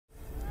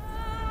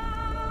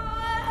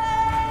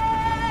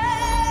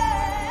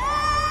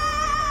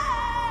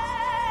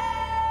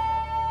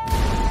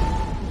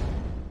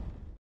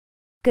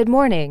Good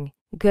morning,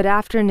 good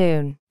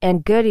afternoon,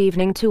 and good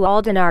evening to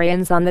all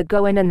Dinarians on the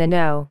go and in the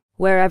know,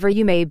 wherever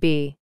you may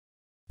be.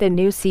 The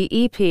new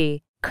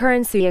CEP,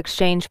 Currency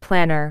Exchange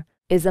Planner,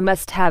 is a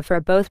must-have for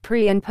both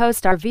pre- and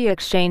post-RV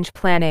exchange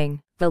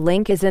planning. The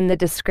link is in the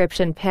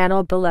description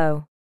panel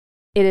below.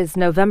 It is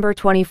November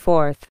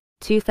 24th,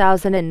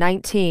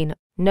 2019.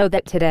 Know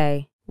that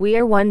today, we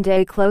are one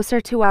day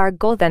closer to our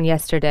goal than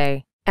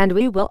yesterday, and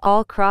we will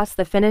all cross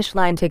the finish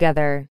line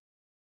together.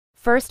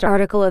 First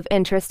article of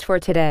interest for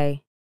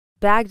today.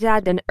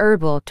 Baghdad and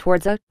Erbil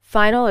towards a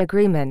final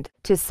agreement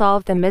to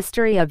solve the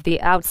mystery of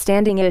the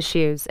outstanding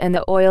issues in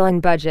the oil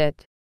and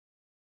budget.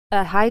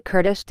 A high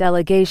Kurdish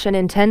delegation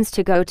intends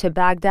to go to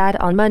Baghdad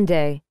on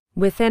Monday,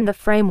 within the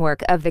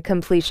framework of the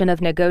completion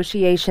of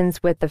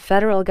negotiations with the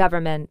federal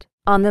government,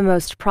 on the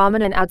most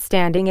prominent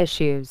outstanding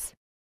issues.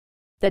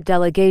 The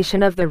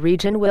delegation of the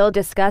region will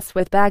discuss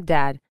with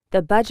Baghdad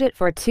the budget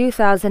for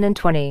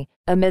 2020,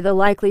 amid the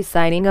likely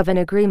signing of an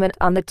agreement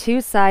on the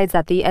two sides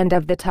at the end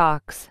of the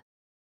talks.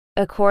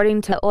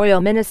 According to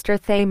Oil Minister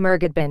Thay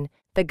Murgadbin,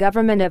 the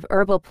government of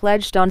Erbil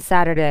pledged on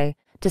Saturday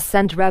to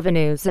send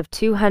revenues of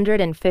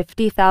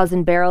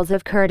 250,000 barrels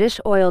of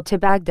Kurdish oil to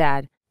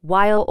Baghdad,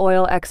 while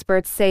oil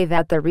experts say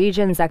that the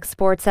region's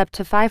exports up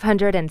to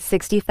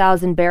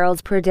 560,000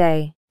 barrels per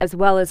day, as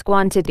well as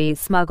quantities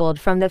smuggled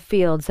from the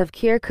fields of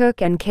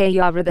Kirkuk and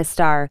Kayavr the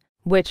Star,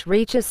 which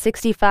reaches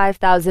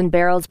 65,000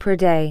 barrels per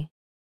day.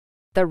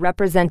 The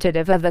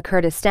representative of the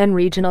Kurdistan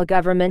Regional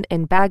Government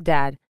in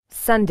Baghdad,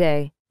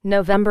 Sunday,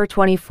 November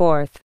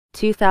 24,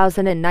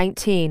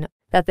 2019,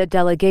 that the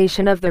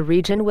delegation of the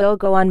region will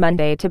go on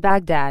Monday to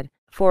Baghdad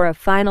for a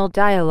final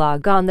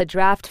dialogue on the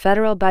draft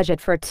federal budget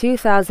for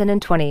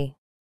 2020.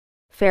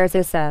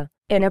 Fairza said,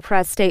 in a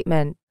press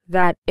statement,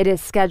 that it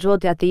is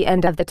scheduled at the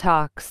end of the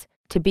talks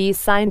to be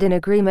signed an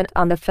agreement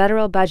on the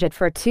federal budget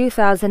for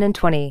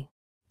 2020.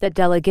 The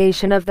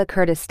delegation of the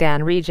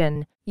Kurdistan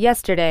region,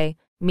 yesterday,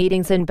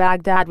 meetings in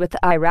Baghdad with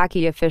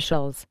Iraqi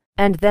officials,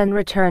 and then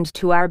returned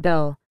to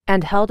Erbil,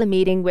 and held a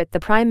meeting with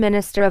the Prime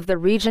Minister of the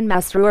region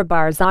Masroor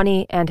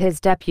Barzani and his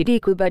deputy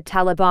Qubad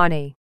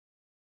Talabani.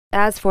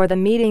 As for the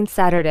meeting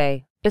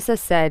Saturday, Issa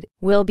said,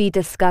 will be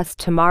discussed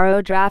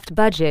tomorrow draft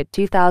budget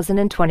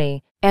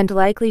 2020, and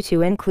likely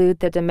to include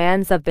the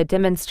demands of the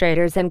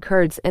demonstrators and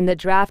Kurds in the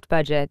draft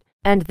budget,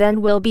 and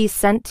then will be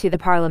sent to the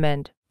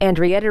parliament, and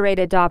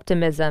reiterated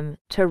optimism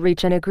to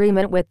reach an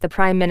agreement with the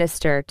Prime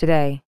Minister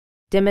today.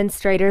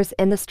 Demonstrators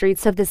in the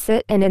streets of the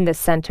city and in the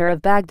center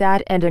of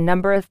Baghdad and a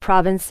number of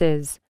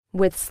provinces,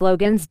 with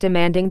slogans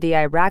demanding the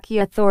Iraqi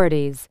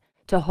authorities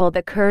to hold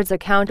the Kurds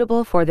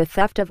accountable for the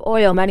theft of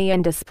oil money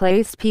and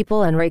displaced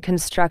people and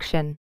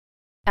reconstruction.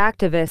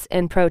 Activists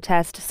in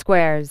protest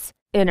squares,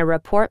 in a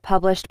report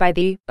published by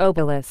the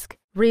Obelisk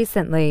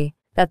recently,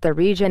 that the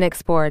region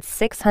exports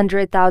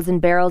 600,000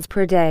 barrels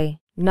per day,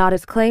 not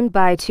as claimed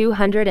by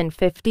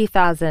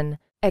 250,000,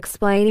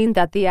 explaining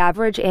that the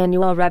average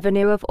annual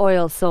revenue of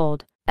oil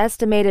sold,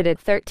 estimated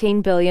at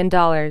 $13 billion.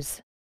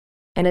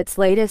 In its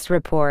latest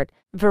report,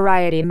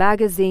 Variety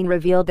magazine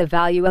revealed the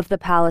value of the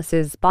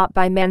palaces bought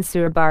by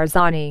Mansour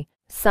Barzani,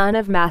 son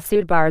of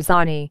Masoud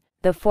Barzani,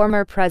 the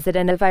former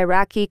president of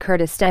Iraqi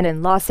Kurdistan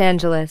in Los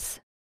Angeles.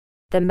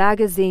 The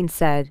magazine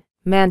said,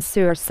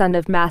 Mansour, son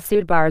of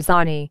Masoud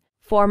Barzani,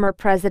 former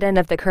president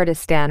of the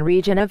Kurdistan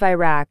region of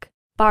Iraq,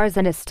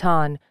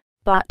 Barzanistan,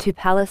 bought two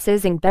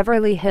palaces in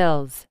Beverly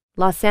Hills,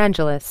 Los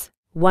Angeles,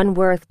 one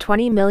worth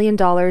 $20 million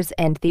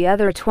and the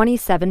other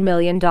 $27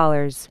 million.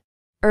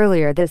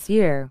 Earlier this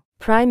year,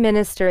 Prime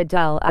Minister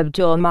Adel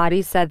Abdul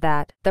Mahdi said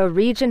that the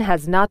region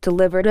has not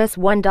delivered us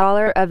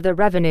 $1 of the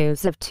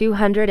revenues of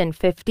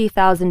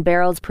 250,000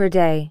 barrels per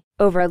day,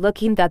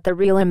 overlooking that the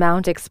real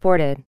amount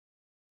exported.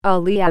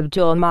 Ali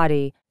Abdul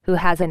Mahdi, who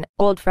has an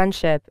old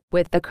friendship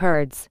with the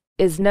Kurds,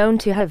 is known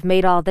to have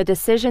made all the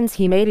decisions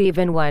he made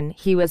even when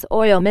he was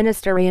oil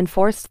minister,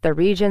 reinforced the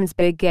region's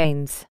big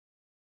gains.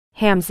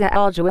 Hamza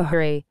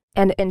al-Jawahiri,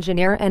 an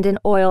engineer and an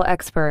oil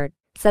expert,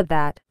 said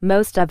that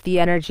most of the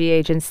energy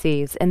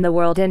agencies in the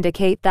world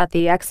indicate that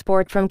the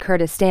export from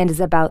Kurdistan is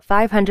about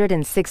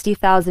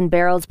 560,000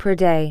 barrels per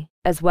day,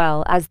 as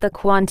well as the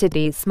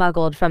quantities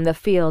smuggled from the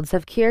fields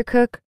of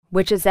Kirkuk,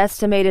 which is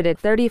estimated at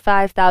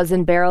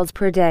 35,000 barrels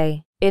per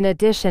day, in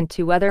addition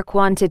to other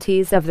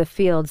quantities of the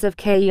fields of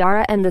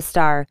Kayavr and the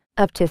Star,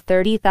 up to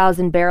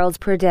 30,000 barrels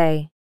per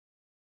day.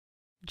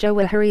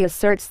 Jawahiri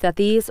asserts that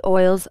these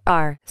oils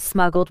are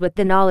smuggled with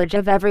the knowledge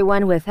of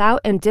everyone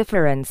without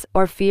indifference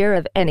or fear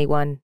of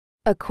anyone.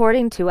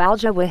 According to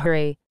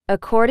al-Jawahiri,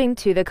 according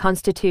to the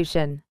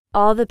Constitution,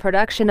 all the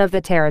production of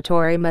the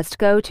territory must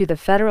go to the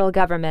federal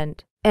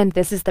government, and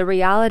this is the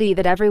reality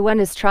that everyone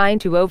is trying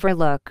to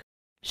overlook.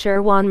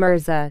 Sherwan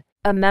Mirza,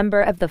 a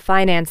member of the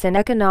Finance and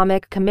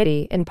Economic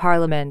Committee in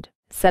Parliament,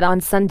 said on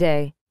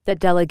Sunday, the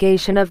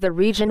delegation of the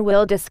region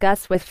will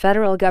discuss with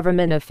federal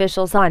government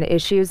officials on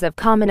issues of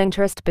common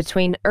interest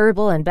between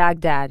Erbil and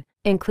Baghdad,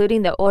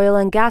 including the oil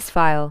and gas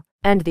file,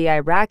 and the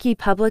Iraqi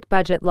public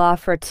budget law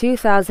for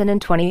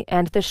 2020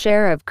 and the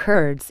share of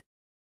Kurds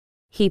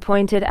He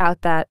pointed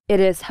out that it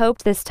is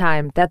hoped this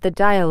time that the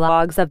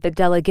dialogues of the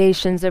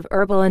delegations of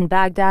Erbil and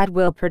Baghdad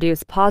will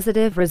produce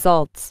positive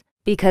results,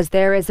 because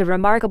there is a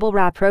remarkable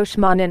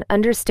rapprochement and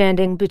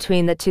understanding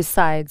between the two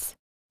sides.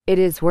 It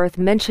is worth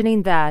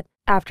mentioning that,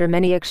 after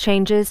many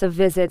exchanges of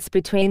visits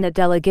between the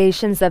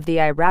delegations of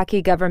the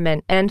Iraqi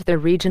government and the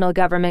regional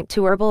government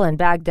to Erbil and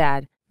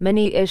Baghdad,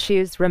 many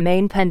issues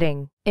remain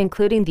pending,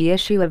 including the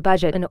issue of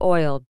budget and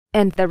oil,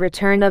 and the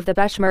return of the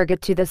Peshmerga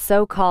to the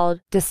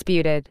so-called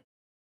disputed.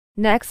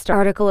 Next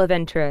article of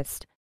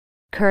interest.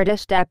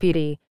 Kurdish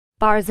deputy,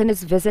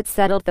 Barzani's visit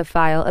settled the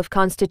file of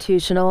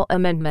constitutional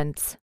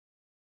amendments.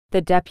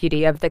 The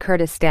deputy of the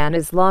Kurdistan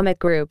Islamic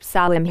group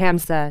Salim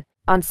Hamza,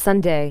 on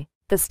Sunday,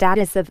 the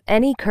status of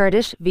any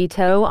Kurdish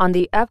veto on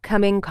the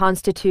upcoming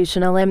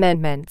constitutional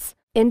amendments,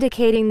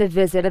 indicating the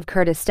visit of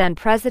Kurdistan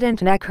President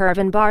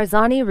Nurjan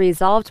Barzani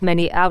resolved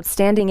many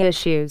outstanding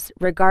issues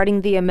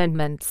regarding the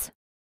amendments.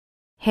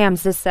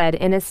 Hamza said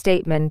in a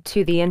statement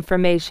to The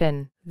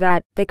Information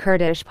that the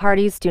Kurdish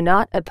parties do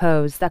not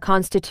oppose the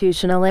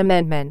constitutional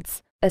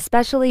amendments,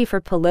 especially for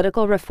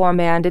political reform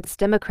and its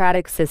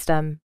democratic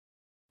system.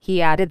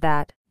 He added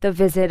that the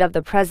visit of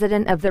the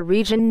president of the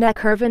region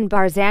Nurjan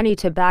Barzani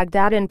to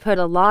Baghdad and put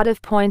a lot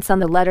of points on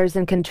the letters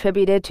and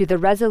contributed to the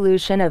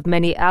resolution of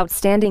many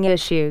outstanding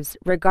issues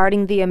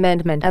regarding the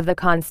amendment of the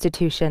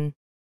constitution.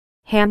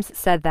 Hams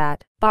said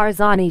that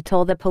Barzani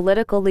told the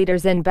political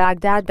leaders in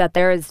Baghdad that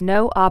there is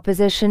no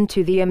opposition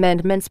to the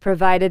amendments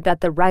provided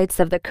that the rights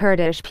of the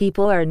Kurdish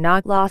people are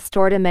not lost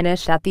or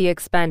diminished at the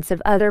expense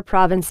of other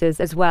provinces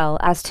as well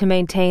as to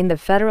maintain the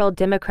federal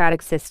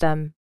democratic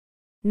system.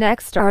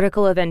 Next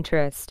article of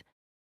interest.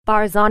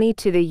 Barzani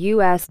to the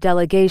U.S.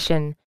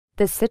 delegation.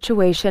 The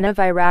situation of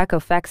Iraq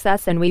affects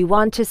us and we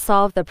want to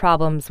solve the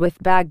problems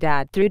with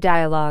Baghdad through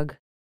dialogue.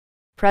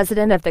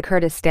 President of the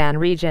Kurdistan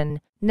region,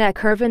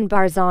 Nurjan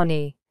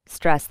Barzani,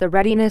 stressed the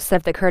readiness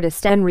of the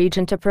Kurdistan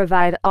region to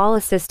provide all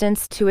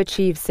assistance to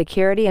achieve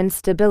security and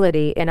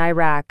stability in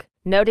Iraq,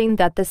 noting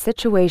that the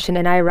situation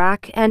in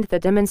Iraq and the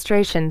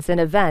demonstrations and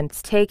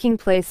events taking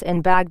place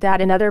in Baghdad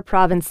and other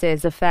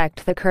provinces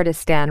affect the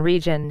Kurdistan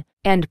region,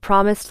 and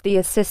promised the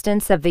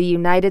assistance of the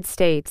United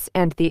States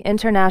and the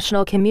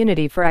international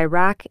community for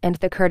Iraq and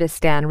the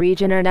Kurdistan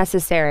region are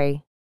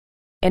necessary.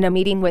 In a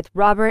meeting with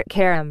Robert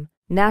Karam,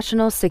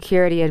 National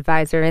Security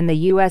Advisor in the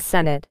U.S.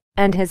 Senate,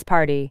 and his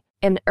party,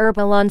 in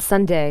Erbil on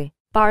Sunday,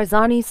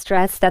 Barzani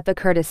stressed that the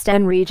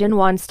Kurdistan region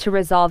wants to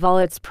resolve all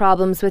its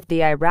problems with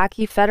the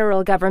Iraqi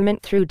federal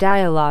government through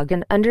dialogue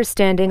and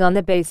understanding on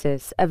the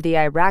basis of the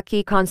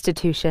Iraqi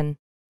constitution.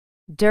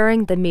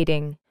 During the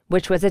meeting,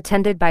 which was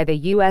attended by the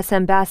U.S.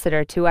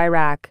 ambassador to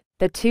Iraq,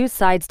 the two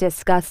sides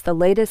discussed the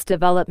latest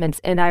developments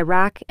in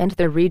Iraq and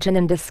the region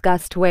and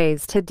discussed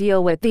ways to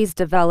deal with these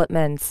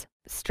developments,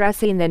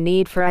 stressing the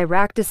need for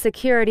Iraq's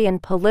security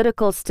and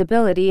political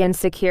stability and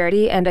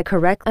security and a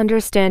correct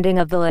understanding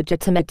of the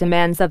legitimate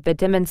demands of the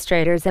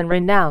demonstrators and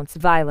renounce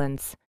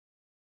violence.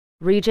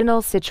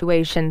 Regional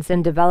situations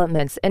and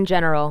developments in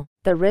general,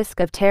 the risk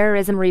of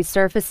terrorism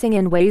resurfacing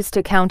and ways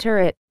to counter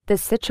it, the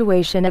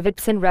situation of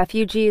IPS and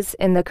refugees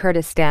in the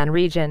Kurdistan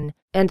region,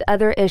 and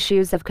other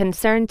issues of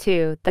concern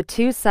too. The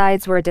two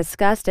sides were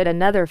discussed at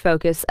another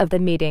focus of the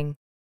meeting.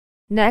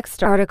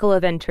 Next article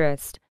of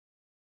interest.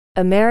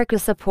 America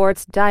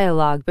supports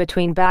dialogue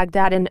between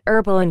Baghdad and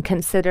Erbil and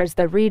considers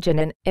the region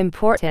an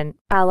important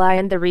ally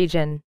in the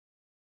region.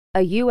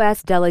 A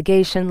U.S.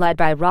 delegation led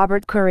by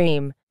Robert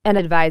Karim, an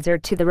advisor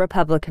to the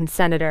Republican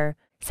senator,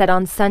 said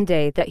on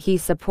Sunday that he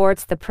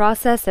supports the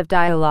process of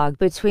dialogue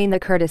between the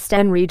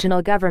Kurdistan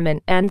regional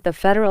government and the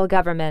federal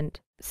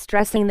government,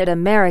 stressing that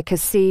America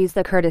sees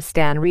the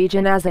Kurdistan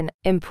region as an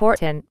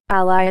important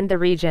ally in the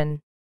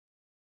region.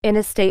 In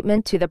a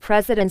statement to the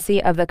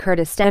presidency of the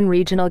Kurdistan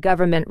regional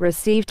government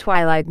received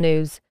Twilight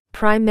News,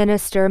 Prime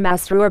Minister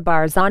Masroor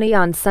Barzani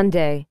on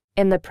Sunday,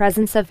 in the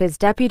presence of his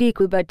deputy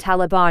Qubad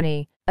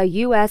Talabani, a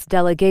U.S.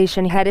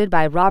 delegation headed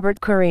by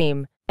Robert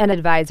Karim, an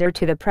advisor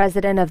to the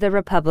president of the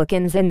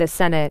Republicans in the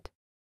Senate.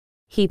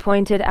 He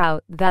pointed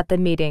out that the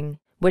meeting,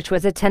 which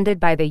was attended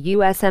by the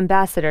U.S.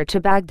 ambassador to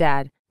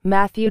Baghdad,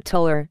 Matthew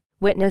Toller,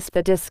 witnessed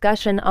the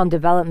discussion on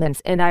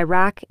developments in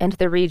Iraq and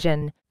the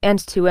region, and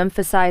to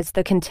emphasize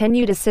the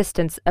continued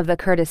assistance of the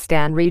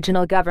Kurdistan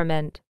regional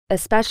government,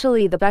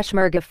 especially the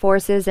Peshmerga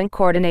forces in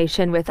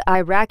coordination with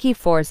Iraqi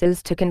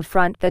forces to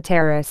confront the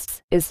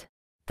terrorists, is.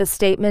 The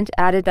statement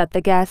added that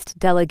the guest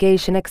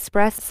delegation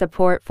expressed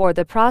support for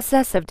the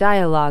process of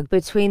dialogue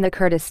between the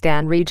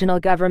Kurdistan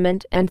regional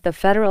government and the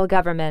federal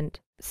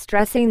government,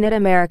 stressing that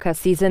America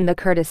sees in the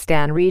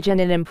Kurdistan region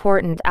an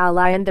important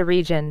ally in the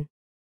region.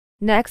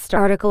 Next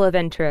article of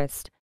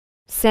interest.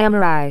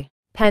 Samurai.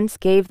 Pence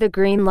gave the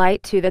green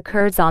light to the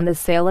Kurds on the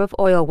sale of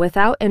oil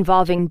without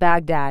involving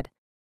Baghdad.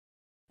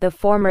 The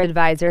former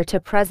advisor to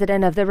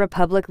President of the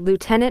Republic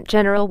Lieutenant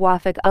General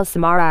Wafik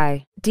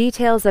al-Samarrai,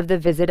 details of the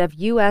visit of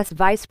U.S.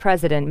 Vice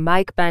President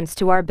Mike Pence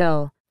to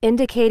Erbil,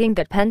 indicating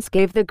that Pence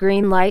gave the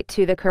green light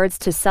to the Kurds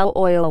to sell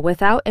oil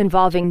without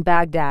involving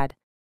Baghdad.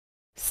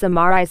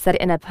 Samarrai said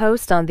in a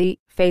post on the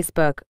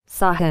Facebook,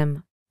 saw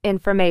him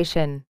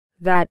information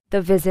that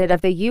the visit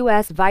of the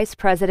U.S. Vice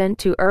President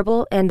to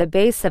Erbil and the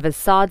base of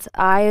Assad's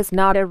eye is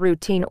not a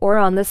routine or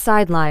on the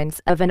sidelines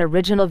of an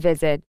original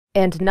visit,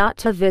 and not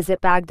to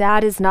visit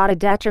Baghdad is not a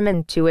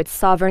detriment to its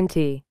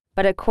sovereignty,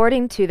 but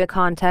according to the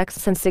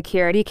contexts and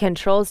security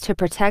controls to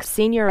protect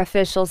senior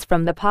officials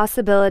from the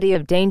possibility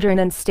of danger in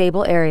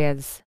unstable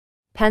areas.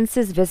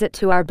 Pence's visit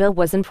to Erbil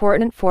was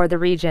important for the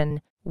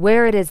region,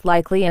 where it is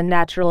likely and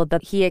natural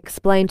that he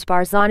explained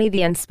Barzani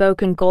the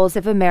unspoken goals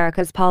of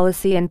America's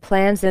policy and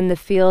plans in the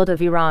field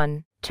of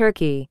Iran,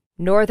 Turkey,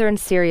 northern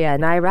Syria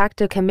and Iraq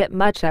to commit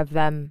much of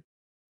them.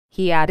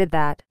 He added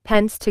that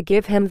Pence to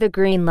give him the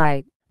green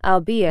light,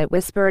 albeit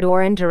whispered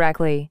or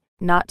indirectly,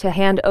 not to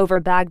hand over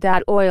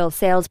Baghdad oil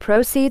sales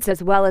proceeds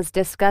as well as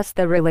discuss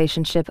the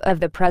relationship of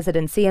the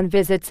presidency and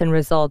visits and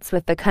results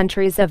with the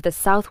countries of the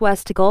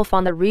Southwest Gulf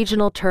on the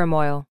regional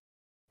turmoil.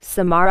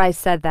 Samarai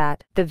said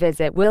that the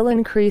visit will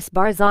increase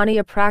Barzani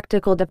a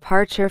practical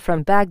departure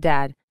from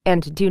Baghdad,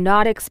 and do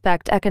not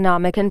expect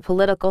economic and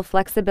political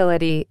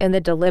flexibility in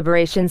the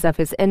deliberations of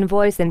his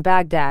envoys in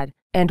Baghdad,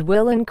 and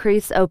will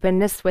increase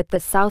openness with the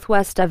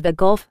southwest of the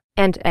Gulf,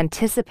 and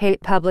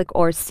anticipate public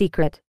or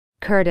secret,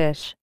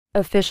 Kurdish,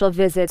 official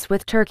visits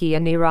with Turkey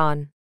and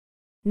Iran.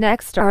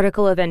 Next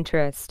article of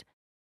interest.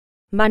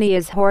 Money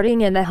is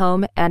hoarding in the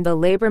home and the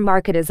labor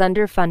market is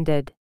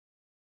underfunded.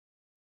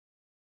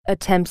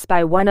 Attempts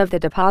by one of the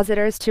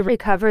depositors to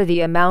recover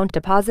the amount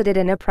deposited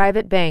in a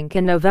private bank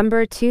in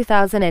November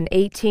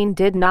 2018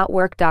 did not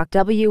work.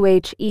 When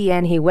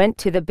he went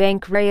to the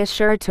bank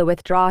reassured to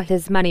withdraw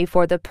his money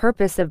for the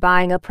purpose of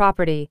buying a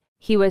property,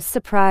 he was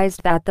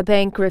surprised that the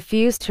bank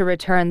refused to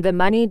return the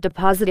money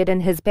deposited in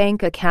his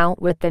bank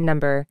account with the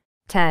number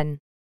 10.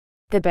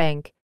 The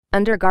bank,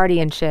 under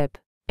guardianship,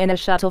 in a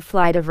shuttle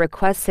flight of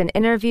requests and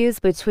interviews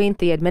between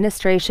the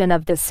administration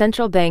of the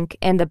central bank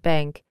and the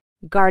bank,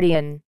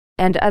 guardian,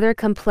 and other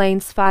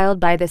complaints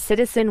filed by the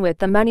citizen with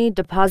the money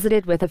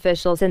deposited with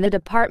officials in the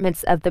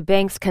departments of the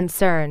banks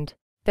concerned,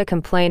 the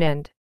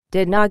complainant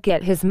did not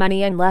get his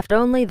money and left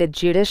only the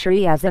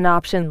judiciary as an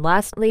option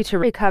lastly to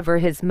recover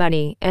his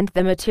money and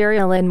the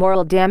material and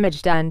moral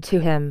damage done to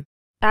him.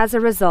 As a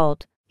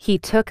result, he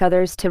took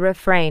others to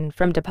refrain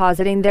from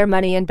depositing their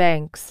money in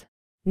banks.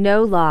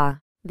 No law.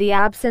 The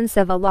absence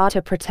of a law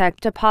to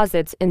protect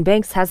deposits in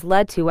banks has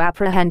led to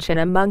apprehension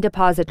among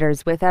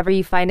depositors with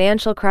every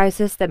financial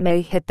crisis that may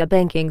hit the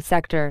banking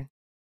sector.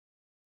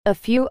 A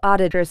few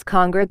auditors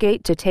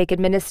congregate to take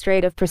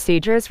administrative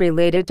procedures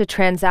related to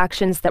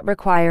transactions that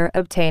require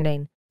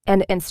obtaining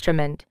an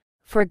instrument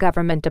for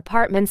government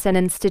departments and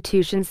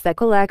institutions that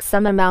collect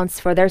some amounts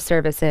for their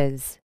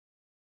services.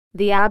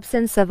 The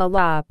absence of a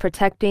law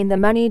protecting the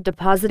money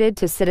deposited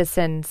to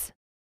citizens.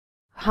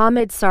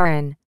 Hamid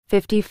Sarin,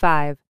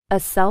 55, a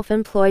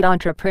self-employed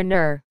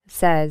entrepreneur,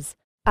 says,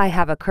 "I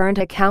have a current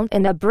account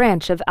in a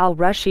branch of Al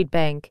Rashid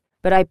Bank,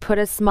 but I put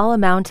a small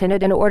amount in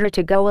it in order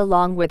to go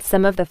along with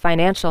some of the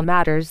financial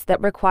matters that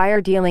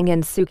require dealing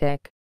in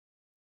Sukuk.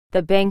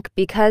 The bank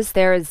because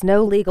there is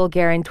no legal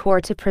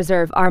guarantor to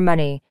preserve our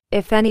money,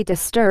 if any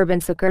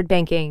disturbance occurred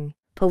banking,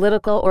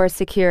 political or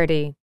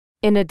security.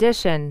 In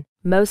addition,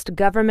 most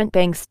government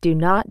banks do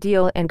not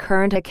deal in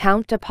current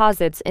account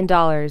deposits in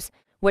dollars,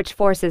 which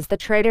forces the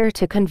trader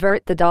to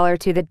convert the dollar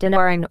to the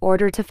dinar in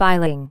order to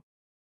filing.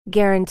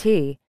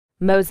 Guarantee."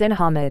 Mohsin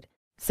Hamid,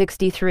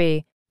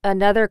 63,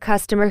 another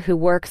customer who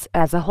works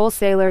as a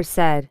wholesaler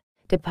said,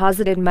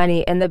 deposited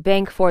money in the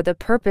bank for the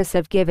purpose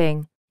of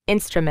giving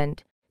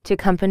instrument to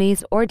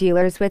companies or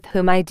dealers with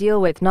whom I deal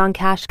with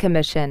non-cash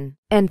commission,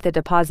 and the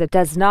deposit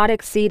does not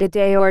exceed a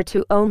day or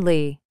two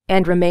only,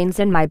 and remains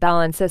in my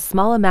balance a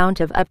small amount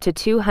of up to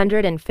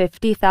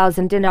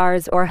 250,000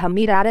 dinars. Or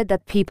Hamid added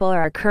that people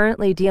are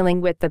currently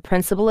dealing with the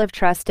principle of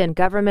trust in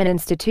government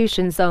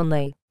institutions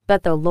only,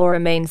 but the law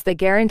remains the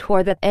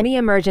guarantor that any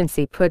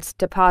emergency puts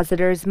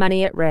depositors'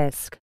 money at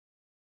risk.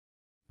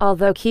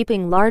 Although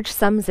keeping large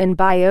sums in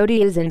BIOD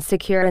is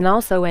insecure and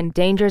also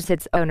endangers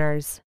its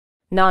owners.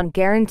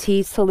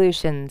 Non-guarantee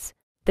solutions.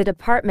 The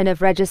Department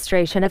of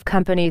Registration of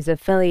Companies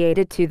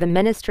affiliated to the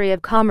Ministry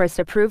of Commerce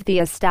approved the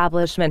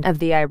establishment of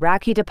the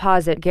IRAQI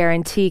Deposit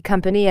Guarantee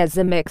Company as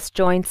a mixed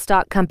joint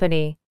stock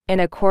company,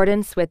 in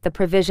accordance with the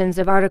provisions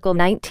of Article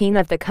 19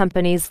 of the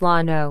Companies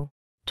Law No.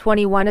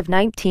 21 of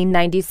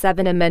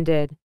 1997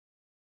 amended.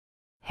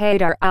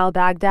 Haidar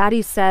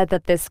al-Baghdadi said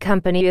that this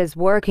company is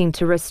working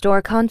to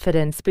restore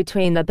confidence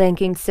between the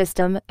banking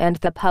system and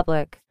the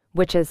public,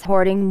 which is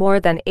hoarding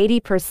more than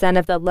 80%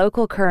 of the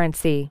local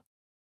currency.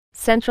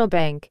 Central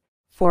Bank.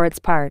 For its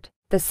part,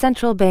 the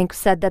central bank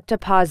said that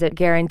deposit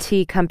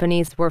guarantee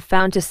companies were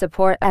found to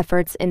support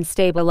efforts in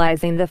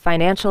stabilizing the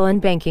financial and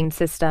banking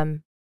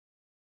system.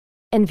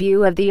 In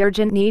view of the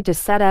urgent need to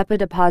set up a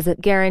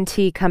deposit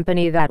guarantee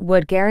company that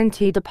would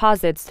guarantee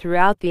deposits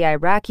throughout the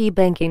Iraqi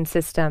banking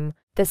system,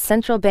 the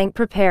central bank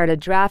prepared a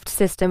draft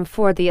system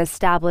for the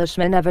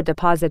establishment of a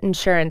deposit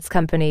insurance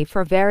company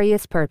for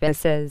various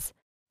purposes.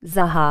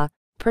 Zaha,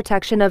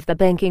 protection of the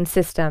banking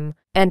system,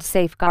 and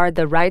safeguard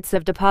the rights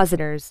of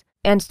depositors,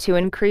 and to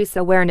increase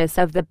awareness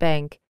of the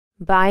bank.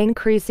 by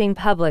increasing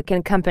public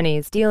and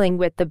companies dealing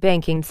with the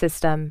banking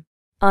system.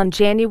 On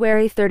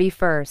January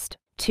 31,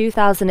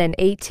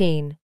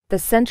 2018, the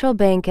central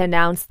bank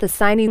announced the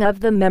signing of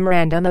the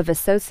Memorandum of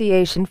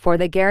Association for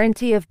the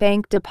Guarantee of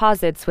Bank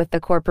Deposits with the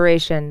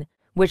corporation,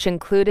 which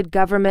included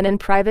government and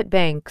private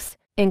banks,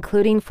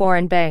 including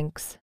foreign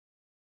banks.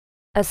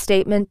 A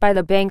statement by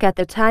the bank at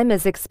the time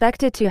is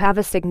expected to have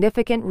a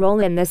significant role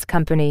in this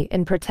company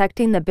in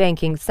protecting the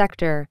banking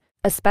sector,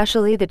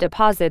 especially the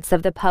deposits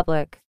of the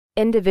public,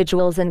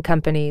 individuals and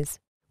companies,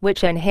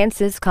 which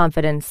enhances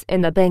confidence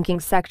in the banking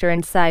sector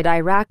inside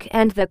Iraq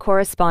and the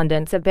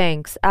correspondence of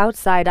banks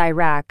outside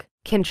Iraq,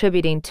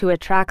 contributing to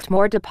attract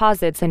more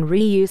deposits and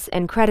reuse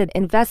and credit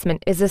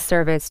investment is a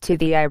service to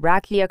the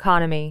Iraqi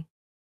economy.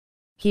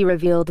 He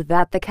revealed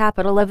that the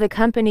capital of the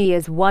company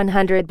is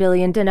 100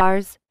 billion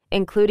dinars,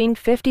 including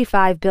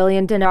 55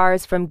 billion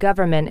dinars from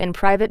government and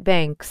private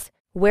banks,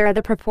 where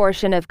the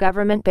proportion of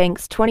government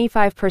banks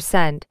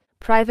 25%,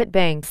 private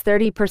banks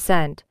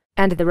 30%,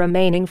 and the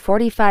remaining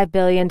 45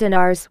 billion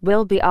dinars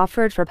will be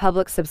offered for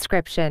public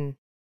subscription.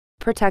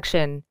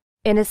 Protection.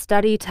 In a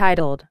study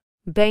titled,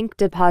 Bank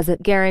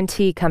Deposit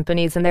Guarantee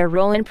Companies and Their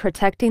Role in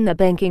Protecting the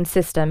Banking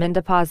System and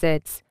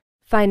Deposits,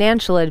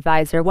 financial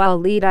advisor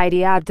Walid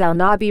Abd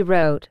al-Nabi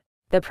wrote,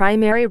 the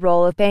primary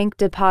role of bank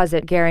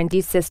deposit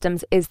guarantee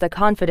systems is the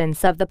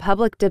confidence of the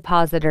public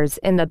depositors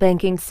in the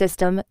banking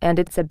system and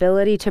its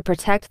ability to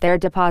protect their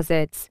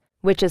deposits,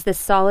 which is the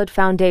solid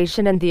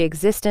foundation in the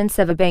existence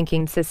of a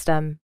banking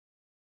system.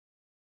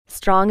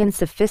 Strong and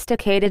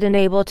sophisticated and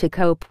able to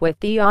cope with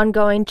the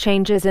ongoing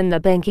changes in the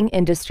banking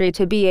industry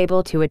to be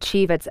able to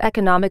achieve its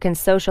economic and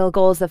social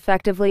goals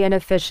effectively and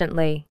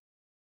efficiently.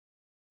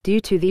 Due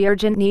to the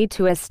urgent need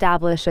to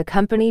establish a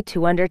company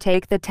to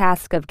undertake the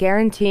task of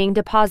guaranteeing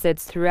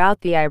deposits throughout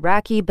the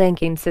Iraqi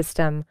banking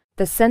system,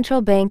 the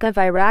Central Bank of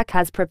Iraq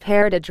has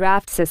prepared a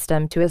draft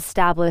system to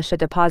establish a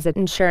deposit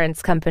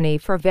insurance company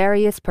for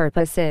various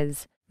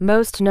purposes,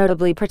 most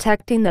notably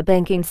protecting the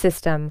banking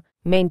system,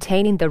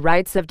 maintaining the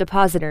rights of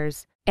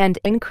depositors, and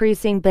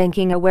increasing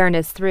banking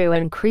awareness through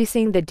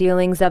increasing the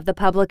dealings of the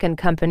public and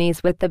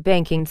companies with the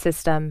banking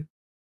system.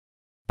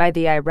 By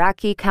the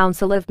Iraqi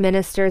Council of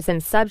Ministers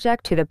and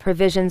subject to the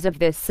provisions of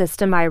this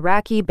system,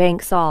 Iraqi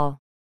banks all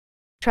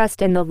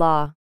trust in the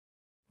law.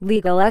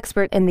 Legal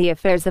expert in the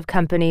affairs of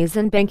companies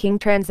and banking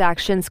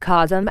transactions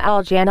Qasem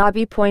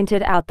al-Janabi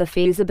pointed out the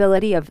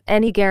feasibility of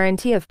any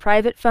guarantee of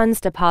private funds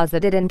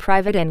deposited in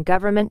private and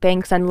government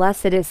banks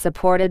unless it is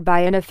supported by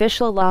an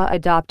official law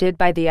adopted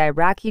by the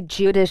Iraqi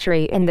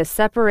judiciary in the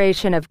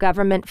separation of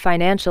government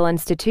financial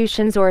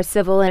institutions or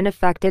civil and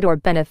affected or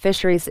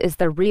beneficiaries is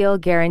the real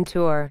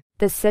guarantor,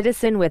 the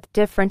citizen with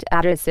different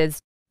addresses,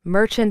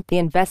 merchant the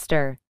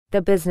investor,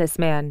 the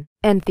businessman,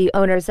 and the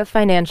owners of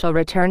financial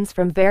returns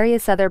from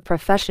various other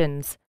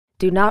professions,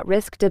 do not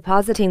risk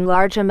depositing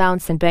large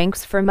amounts in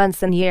banks for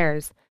months and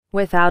years,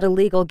 without a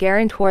legal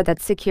guarantor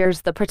that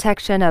secures the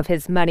protection of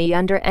his money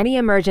under any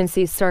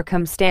emergency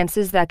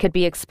circumstances that could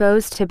be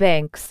exposed to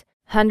banks,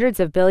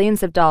 hundreds of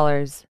billions of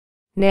dollars.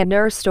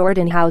 Dinar stored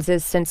in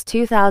houses since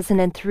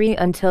 2003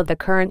 until the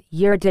current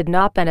year did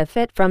not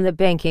benefit from the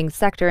banking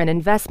sector and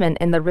investment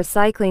in the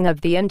recycling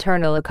of the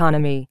internal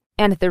economy.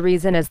 And the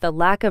reason is the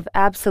lack of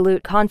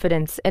absolute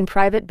confidence in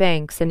private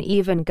banks and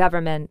even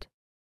government.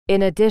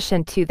 In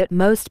addition to that,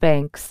 most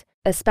banks,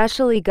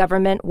 especially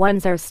government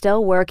ones, are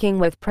still working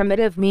with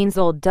primitive means.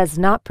 Old does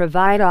not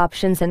provide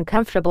options and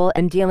comfortable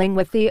in dealing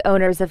with the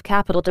owners of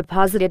capital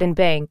deposited in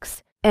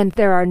banks, and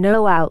there are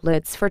no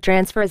outlets for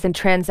transfers and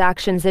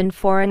transactions in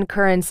foreign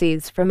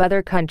currencies from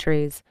other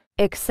countries,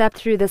 except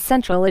through the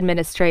central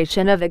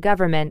administration of the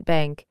government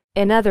bank.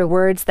 In other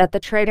words, that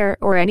the trader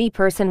or any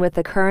person with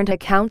a current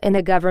account in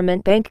a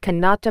government bank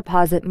cannot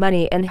deposit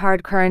money in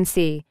hard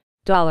currency,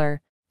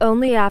 dollar,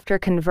 only after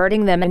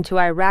converting them into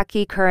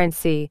Iraqi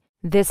currency.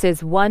 This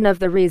is one of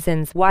the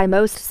reasons why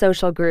most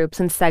social groups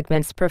and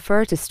segments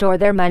prefer to store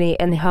their money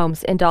in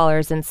homes in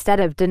dollars instead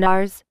of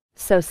dinars,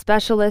 so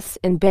specialists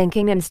in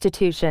banking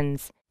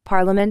institutions,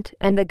 Parliament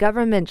and the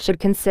government should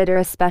consider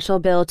a special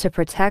bill to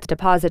protect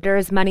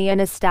depositors' money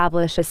and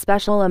establish a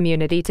special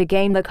immunity to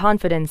gain the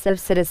confidence of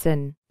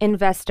citizen,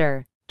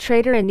 investor,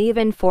 trader and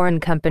even foreign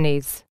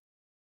companies.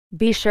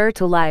 Be sure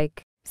to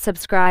like,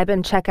 subscribe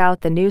and check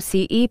out the new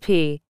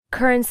CEP,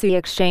 Currency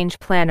Exchange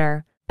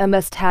Planner, a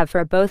must-have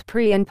for both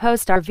pre- and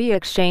post-RV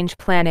exchange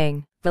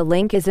planning. The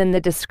link is in the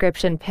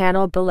description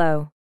panel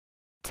below.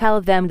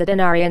 Tell them that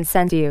Dinarian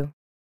sent you.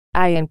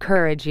 I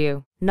encourage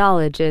you.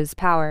 Knowledge is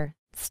power.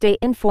 Stay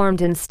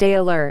informed and stay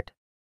alert.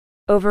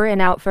 Over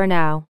and out for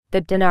now,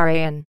 the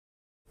Dinarian.